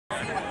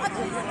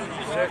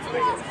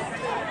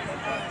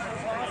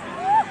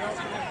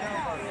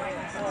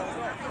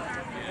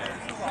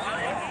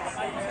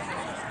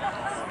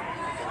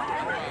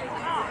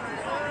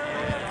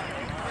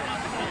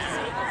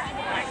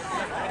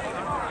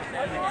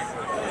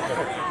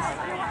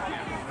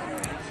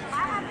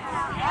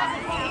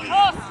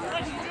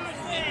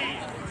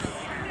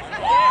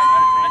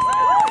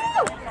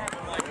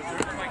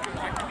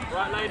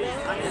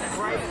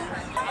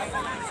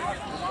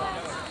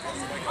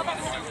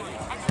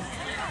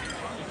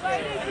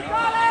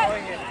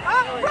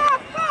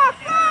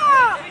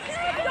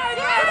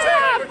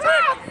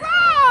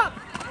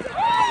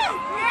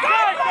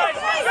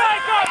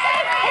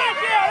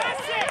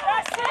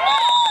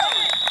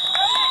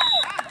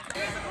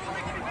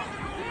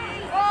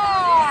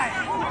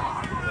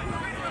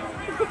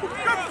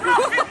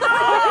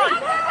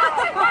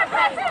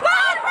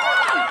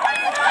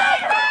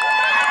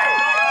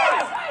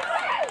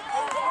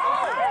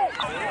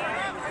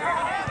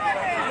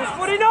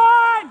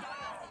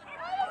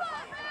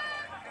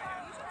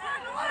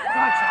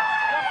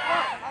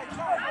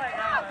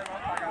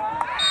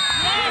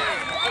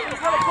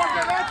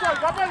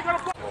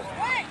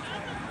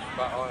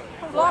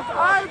Block,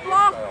 I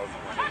block!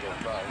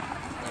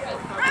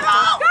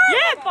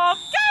 Yeah, Bob,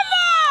 come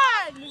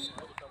on!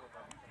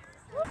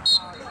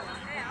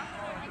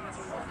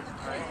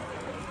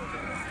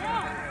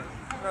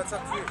 That's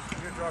up to you.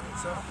 You're dropping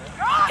yourself.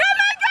 Come on,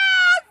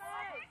 guys!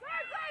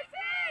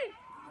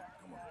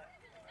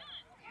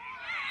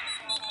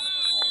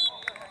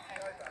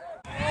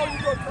 Oh, you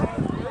got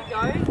time.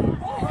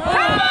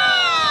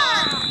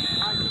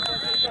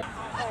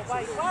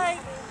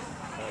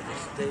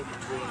 There you go.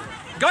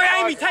 Go,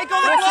 Amy, take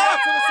on the block!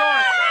 To the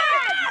side.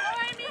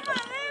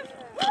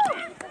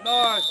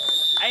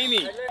 Nice.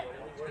 Amy!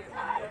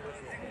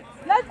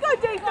 Let's go,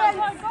 defense!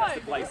 That's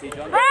the play, see,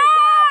 John. Run!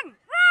 Run!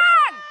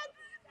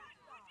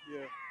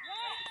 Yeah.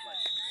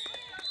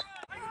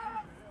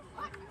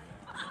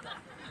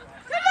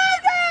 Come on,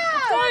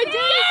 guys! Go,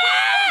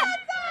 defense!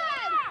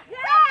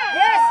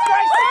 Yes,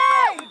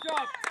 Tracy! Good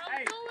job.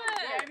 Hey,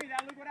 Amy,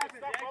 now look what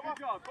happened. Yeah, good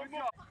job, good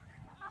job.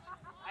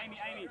 Amy.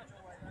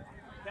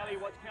 Kelly,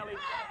 watch Kelly.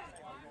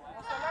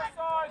 Left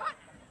side.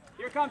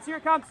 Here it comes,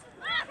 Inside,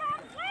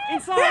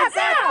 inside.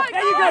 Yeah.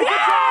 There you go, good job.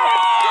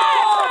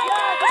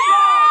 Good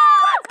job.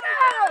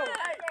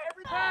 Hey,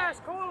 every pass,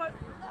 call it.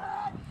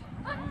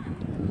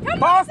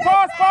 Pass.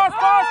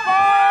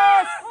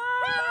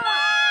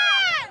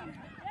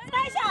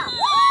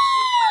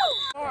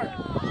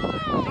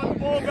 Got the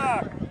ball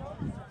back.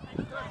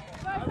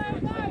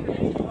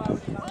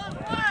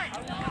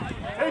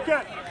 Take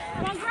it.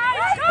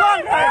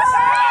 Come, Grace.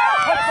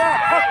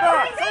 Hop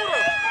back.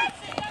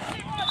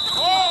 Oh,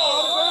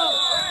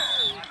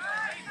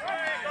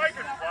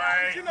 good play.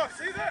 Did you not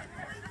see that?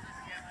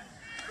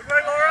 Good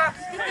play, Laura.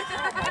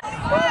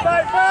 Come on,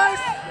 mate,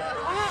 face.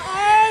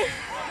 Wait,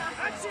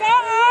 get it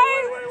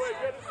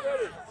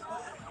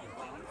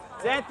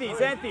ready.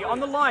 Xanthi, on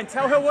the line,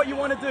 tell her what you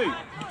want to do.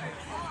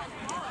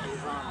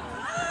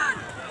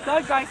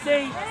 Go,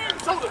 Gracie!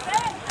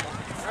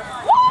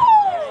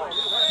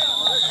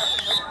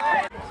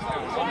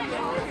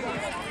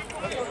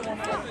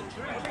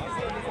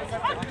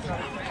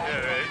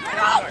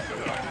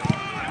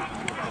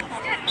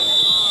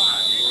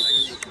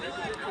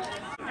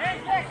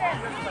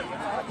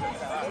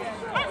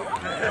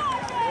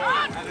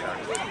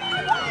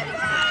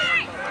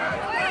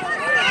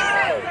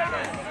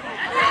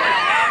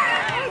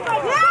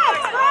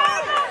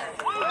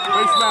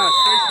 Face mask.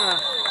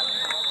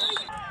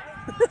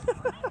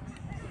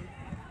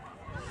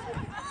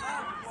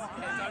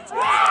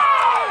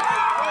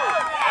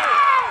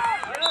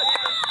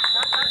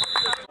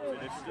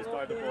 Just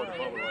dive the ball right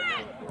now.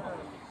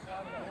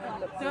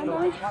 Come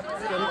on!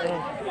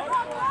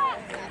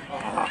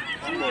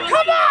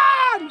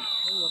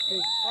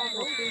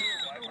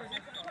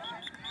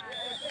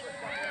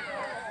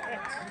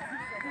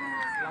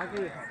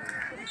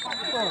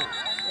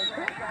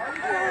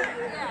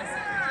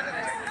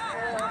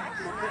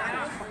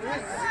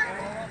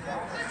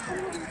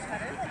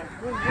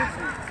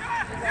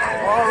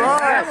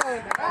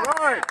 All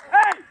right.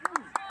 Hey!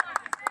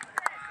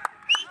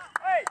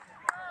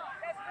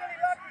 That's really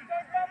lucky.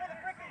 Don't fumble the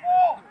freaking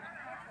ball.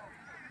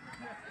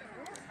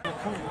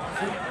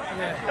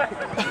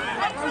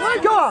 Oh my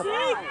God!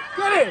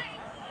 Get it!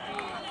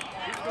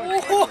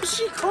 Oh,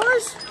 she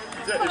close!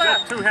 Is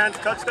that two hands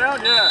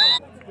touchdown? Yeah.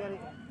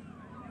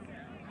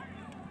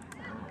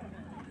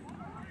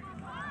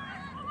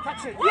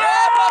 Catch it!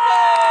 Yeah,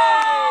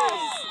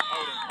 Broncos!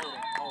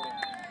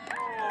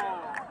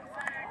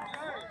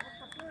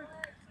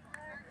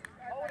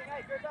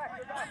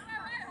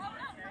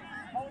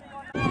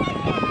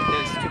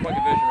 Yes, 2-point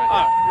conversion right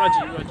Ah,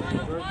 Roger.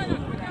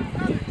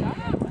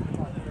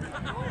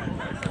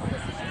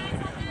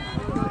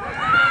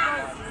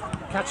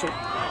 Catch it.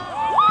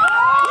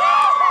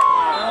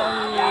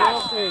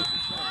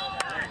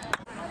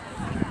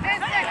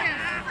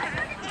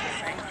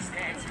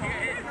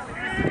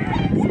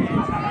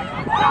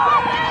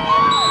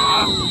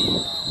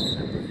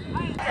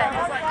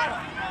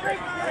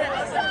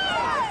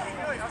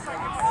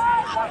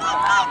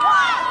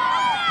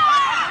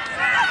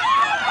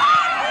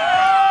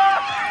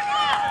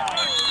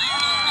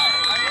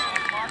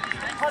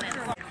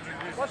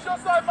 What's your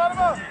side,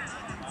 Manama?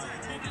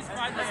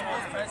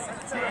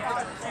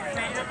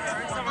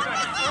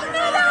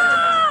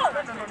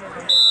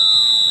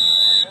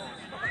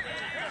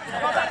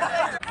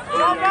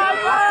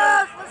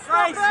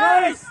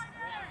 Grace!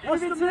 Watch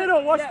the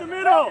middle, watch the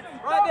middle!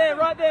 Right there,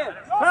 right there!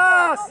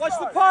 Pass! Watch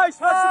the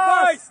post, watch the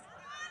post!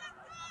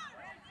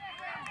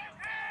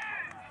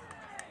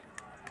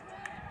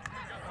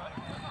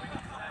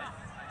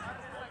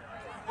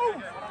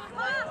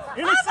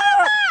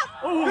 Intercept!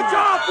 Good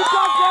job,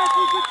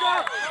 Zanthi, good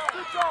job!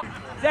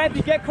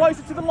 Zanthi, get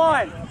closer to the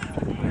line!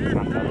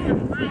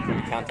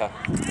 Counter.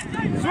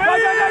 Go,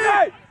 go, go,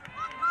 go!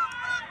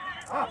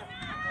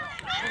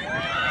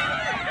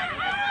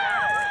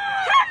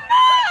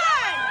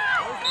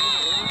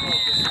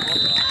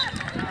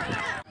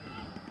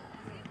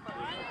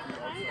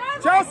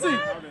 Chelsea!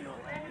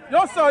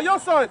 Your side, your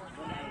side!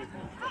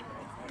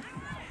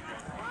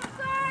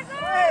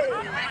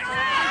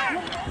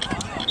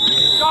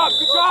 Good job,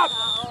 good job!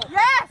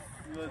 Yes!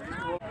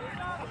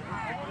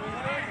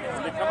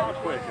 When they come out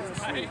quick, it's a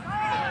sweep.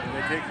 When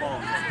they take long,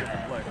 it's a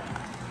different play.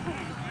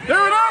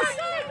 There it is!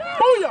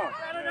 Booyah!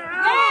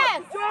 Yes!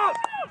 Good job!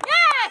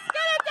 Yes!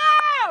 Get it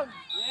down!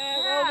 Yeah,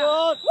 well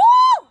done!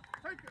 Woo!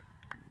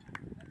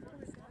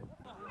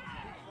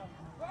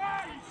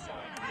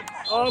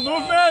 Oh,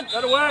 movement!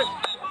 That away!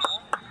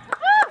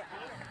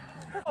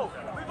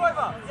 Move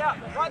over!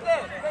 Yeah, right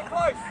there! Get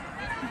close!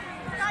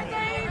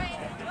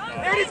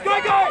 There it is! Go,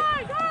 go!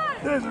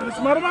 This is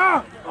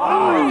Manama!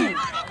 Oh!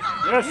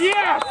 Yes!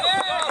 Yes!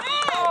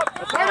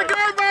 Way to go,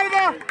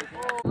 Manama!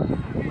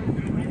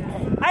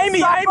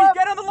 Amy, Amy,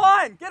 get on the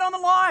line! Get on the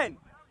line!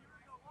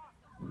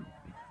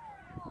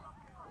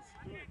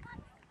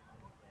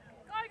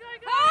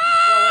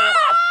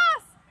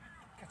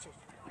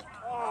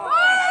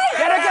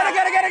 Get it, get it,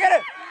 get it, get it, get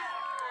it!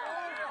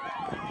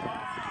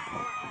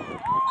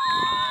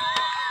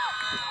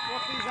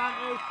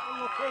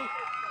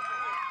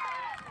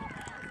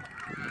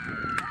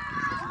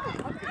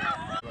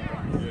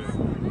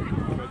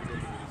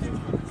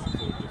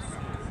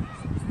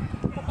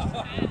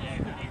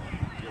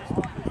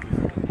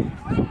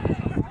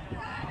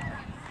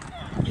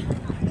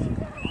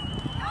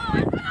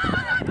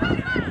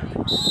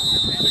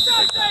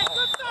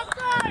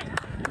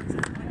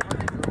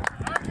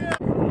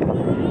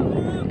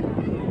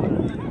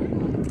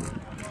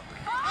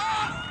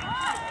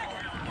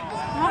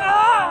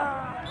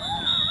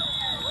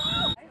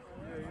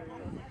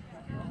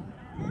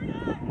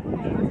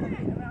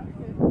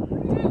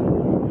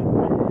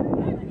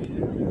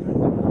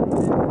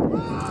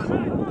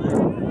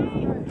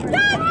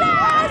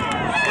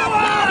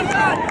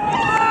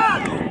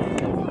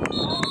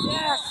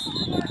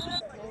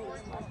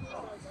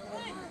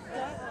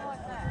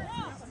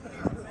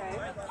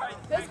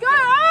 Let's go!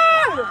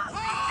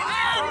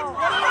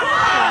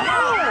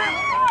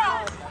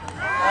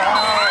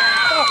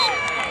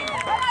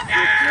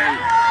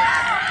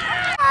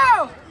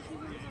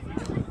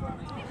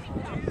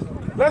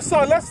 Left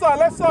side, left side,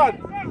 left side!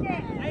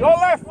 Your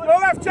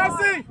left,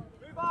 Chelsea!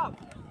 Move up!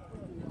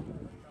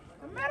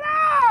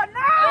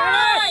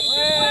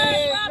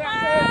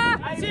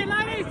 That's it,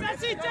 ladies!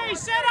 That's it, G!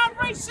 Set up,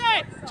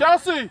 reset!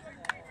 Chelsea!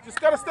 Just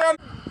gotta stand.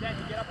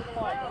 Zanthi, get up in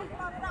the line.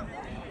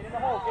 Get in the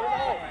hole, get in the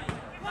hole.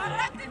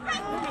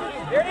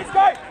 There it is,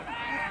 go!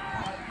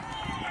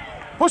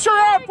 Push her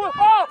out!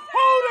 Oh!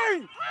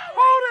 Holding!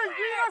 Holding!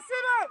 You not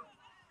see that?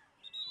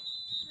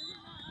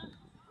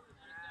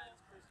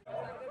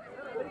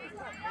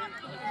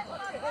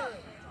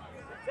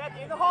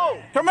 Zanthi, in the hole!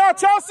 Come out,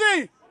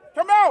 Chelsea!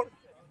 Come out!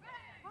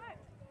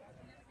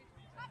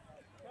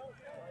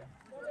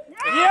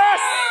 Yes!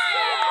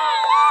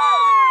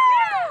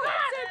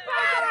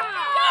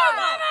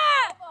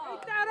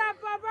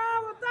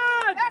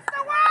 That's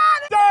the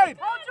one! Died!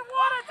 Hold your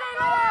water,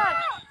 Taylor!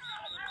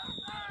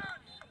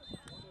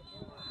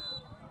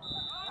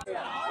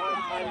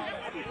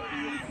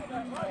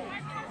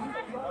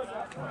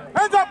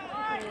 Hands up!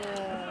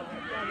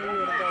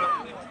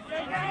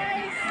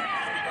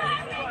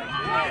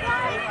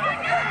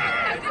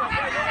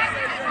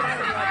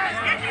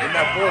 In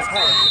that ball's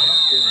hand.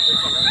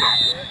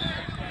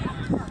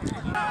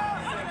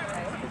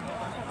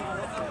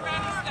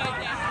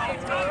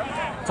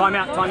 Time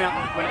out, time out.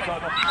 When it's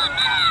over.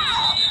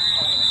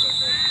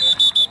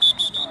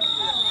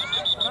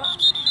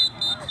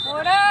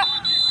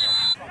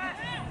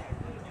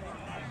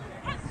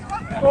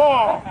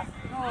 Oh!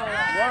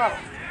 Wow.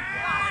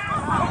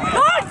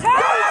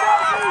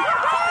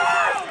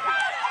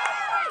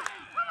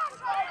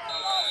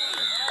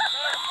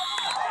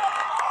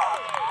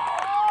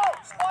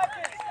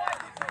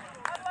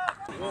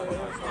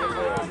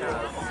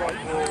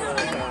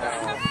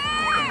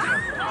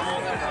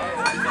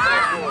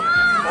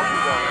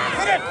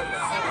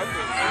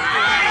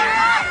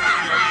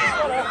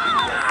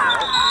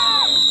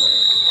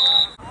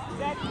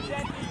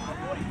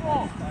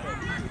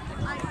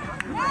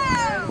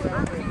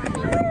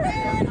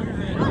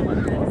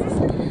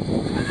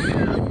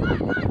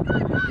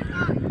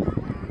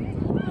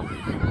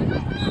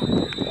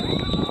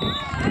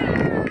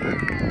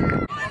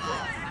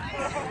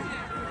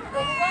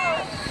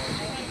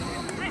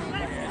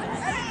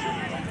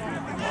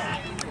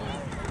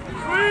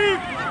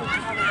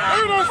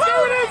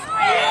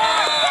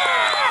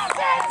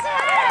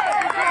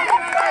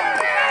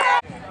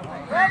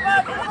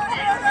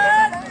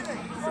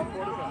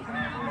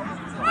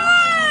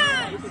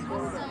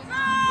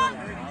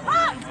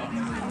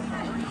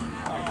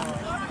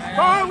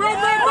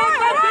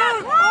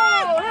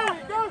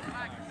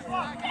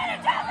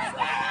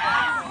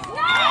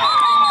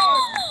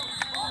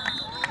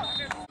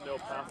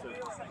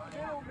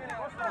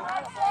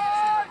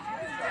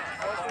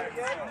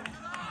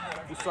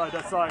 This side,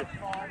 that side.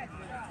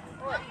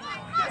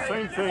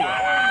 Same thing.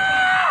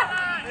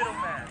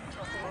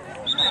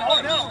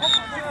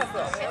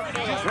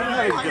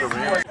 Get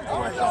around.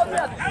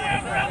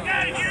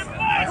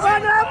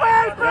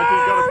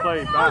 Anthony's got to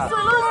play back. Play back,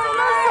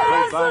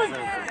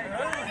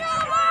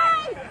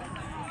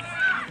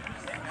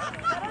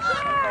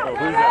 oh,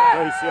 who's that?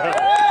 Grace, yeah.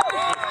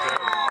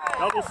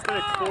 Double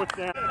sticks, fourth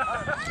down.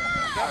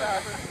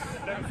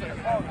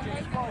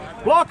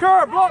 Block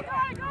her! Block!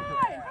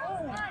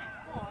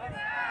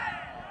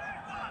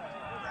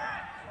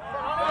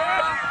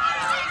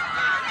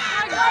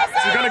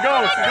 She's gonna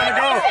go! She's gonna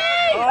go!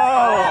 Oh!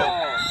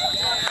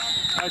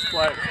 Nice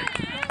play.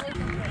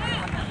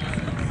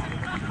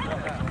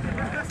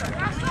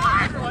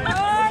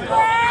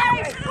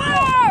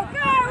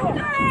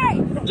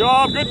 Good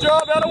job! Good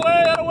job! Out of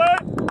way! Out of way!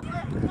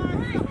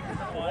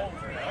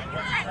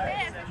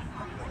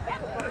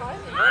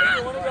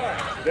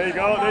 There you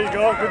go, there you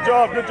go. Good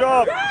job, good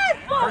job.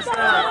 First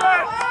down.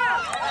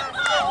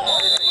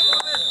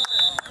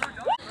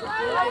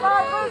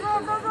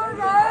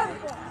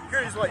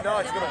 He's like, no,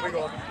 he's got a big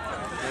one.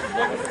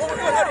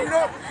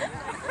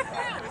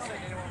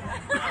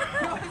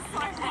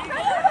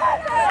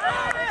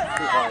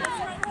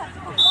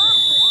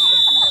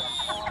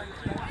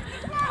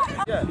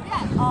 Yeah.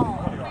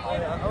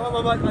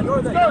 I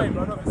know that name,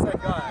 but I don't know if it's that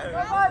guy.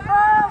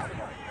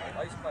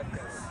 I used to play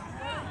this.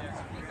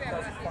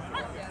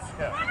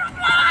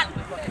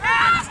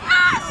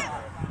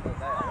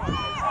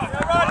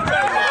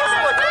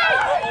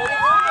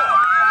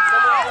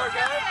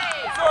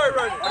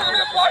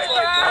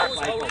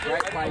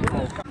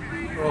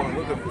 Oh,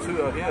 look at the two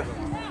out here.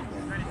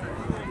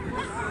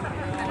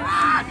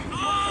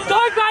 Go,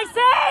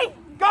 Gracie!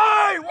 Go!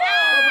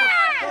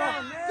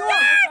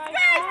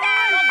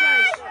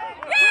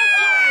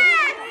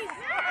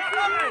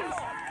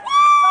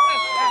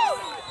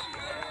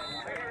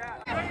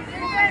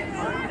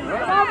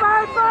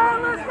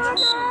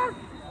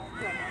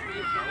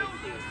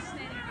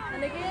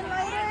 And again,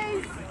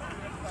 ladies.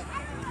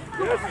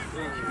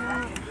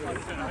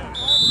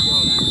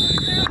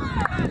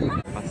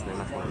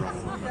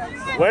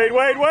 Wait,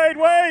 wait, wait,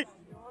 wait!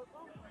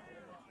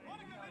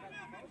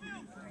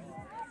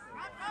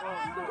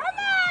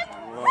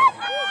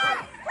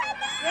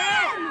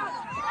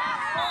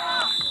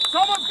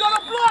 Someone's got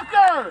a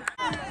blocker!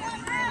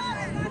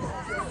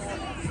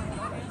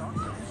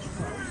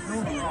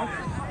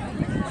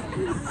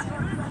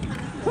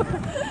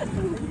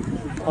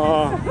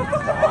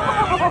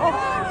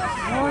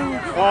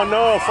 Oh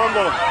no,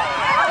 fumble.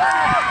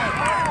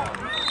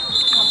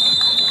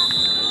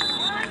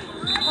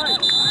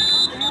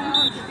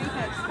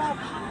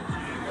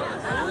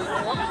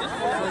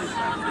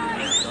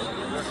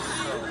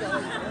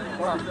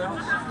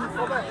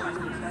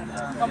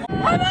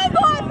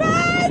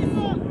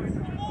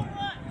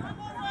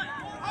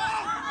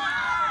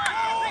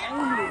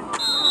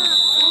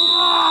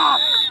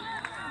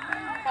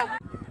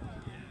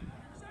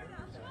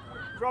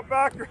 Drop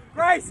back.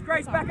 Grace,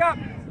 back up.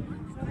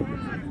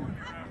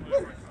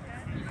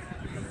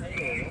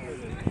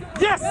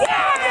 Yes!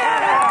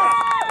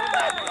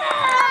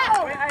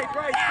 Hey,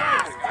 Grace.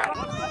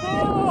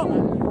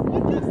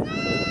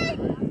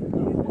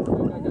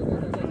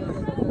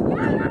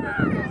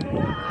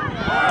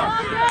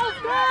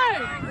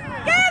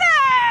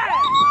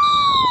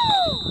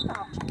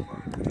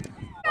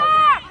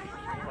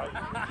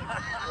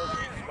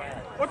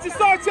 What's your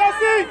side,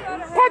 Chelsea?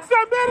 Punch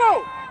that middle!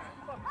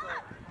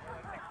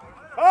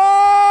 Oh!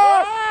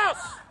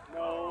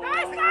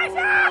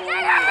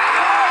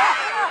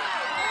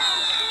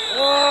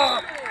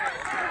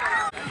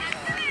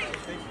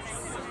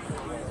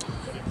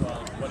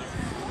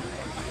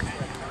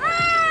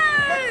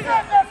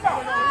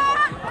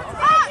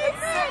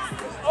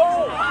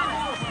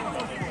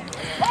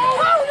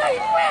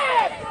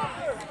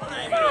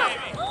 No.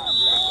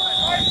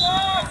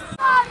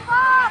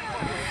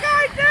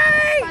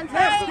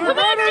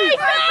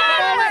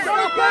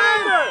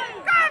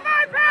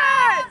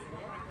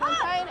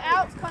 Contain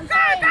out,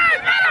 contain.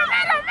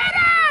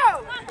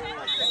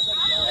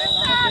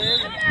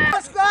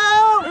 Let's go!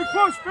 Big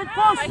push, big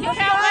push! Make it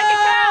count, make it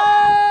count.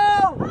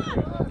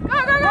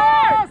 Go!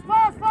 Pass!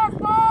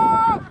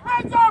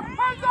 Hands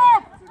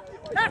up!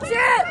 That's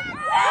it!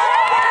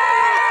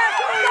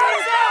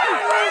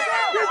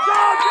 Good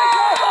job!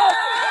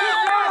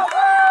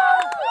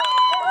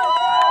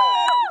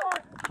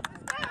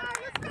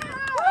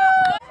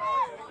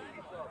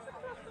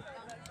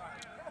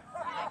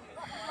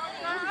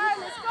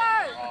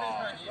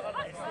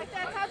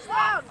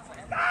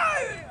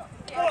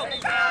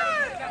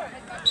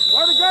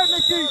 Way to go,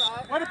 Nikki!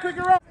 Way to pick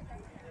her up!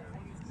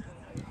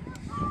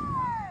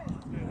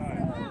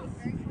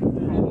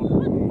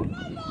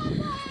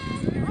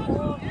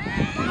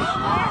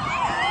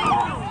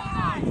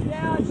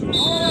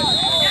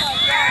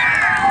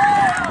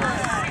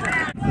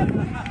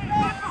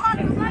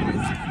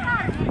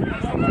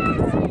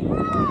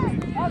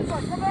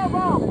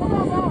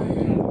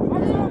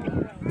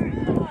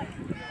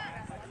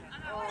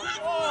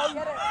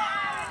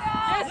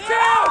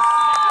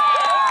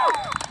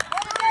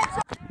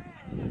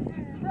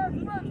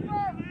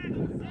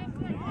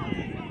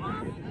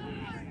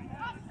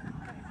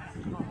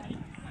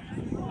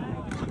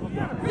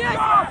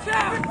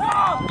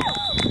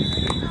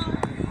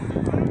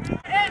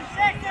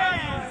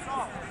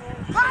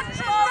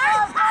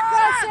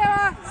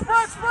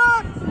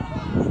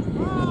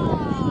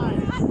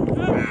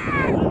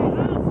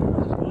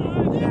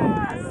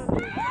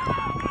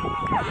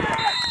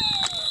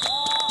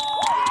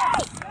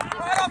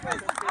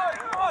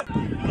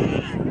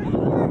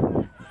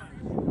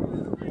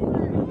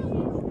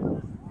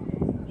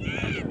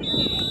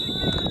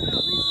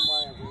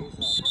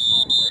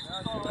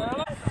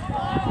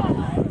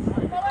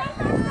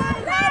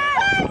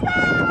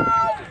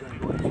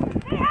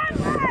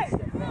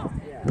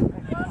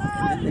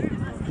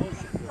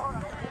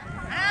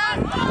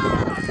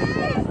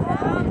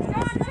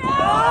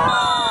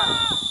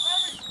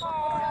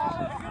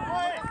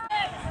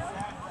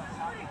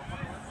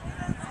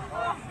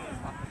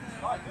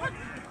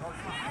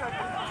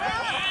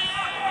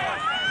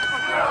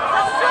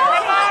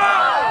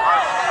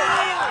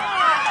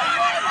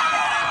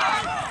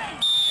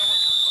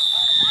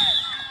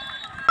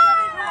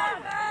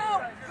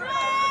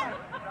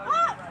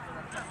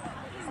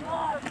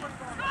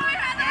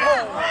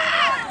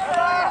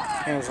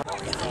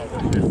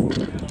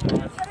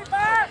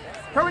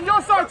 Coming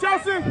your side,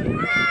 Chelsea!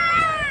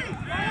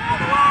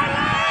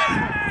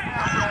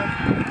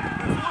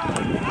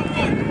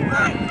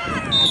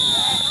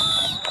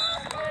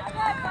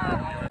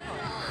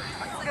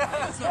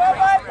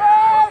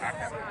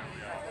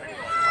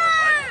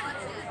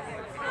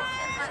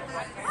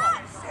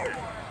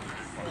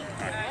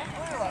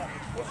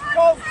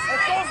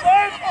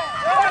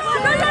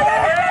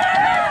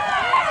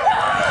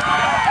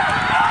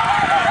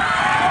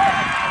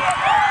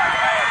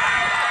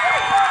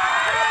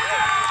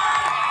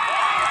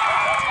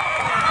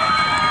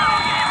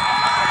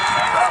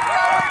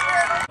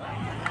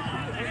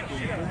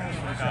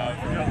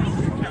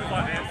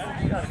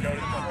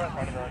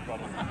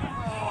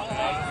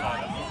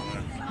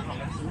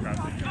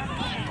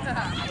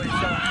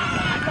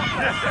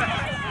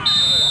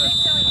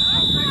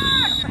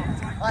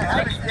 I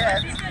haven't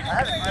yet.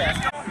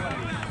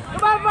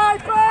 Come on,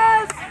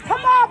 Vipers!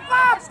 Come on,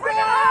 Babs! Bring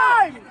it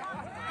on!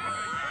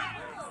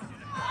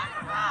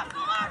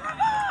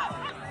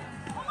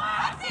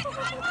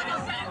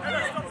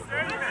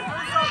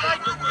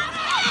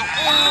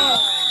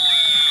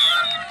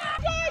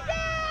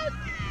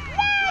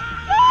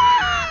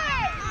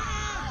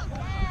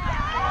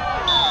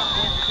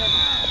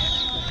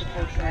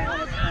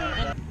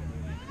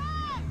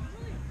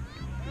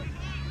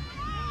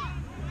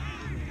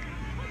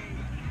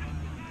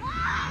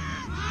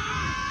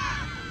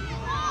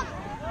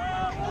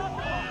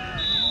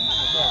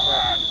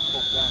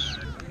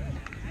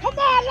 Come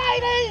on,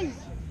 ladies!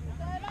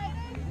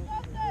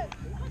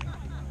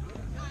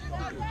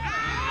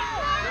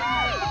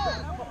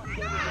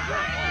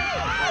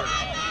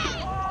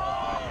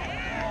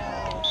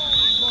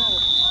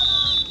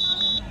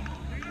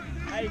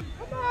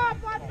 Come on,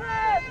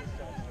 Patrick!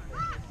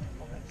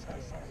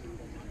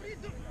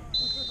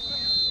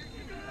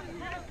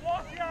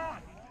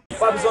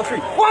 Bob is on 3.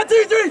 1,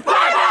 2, 3,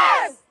 5!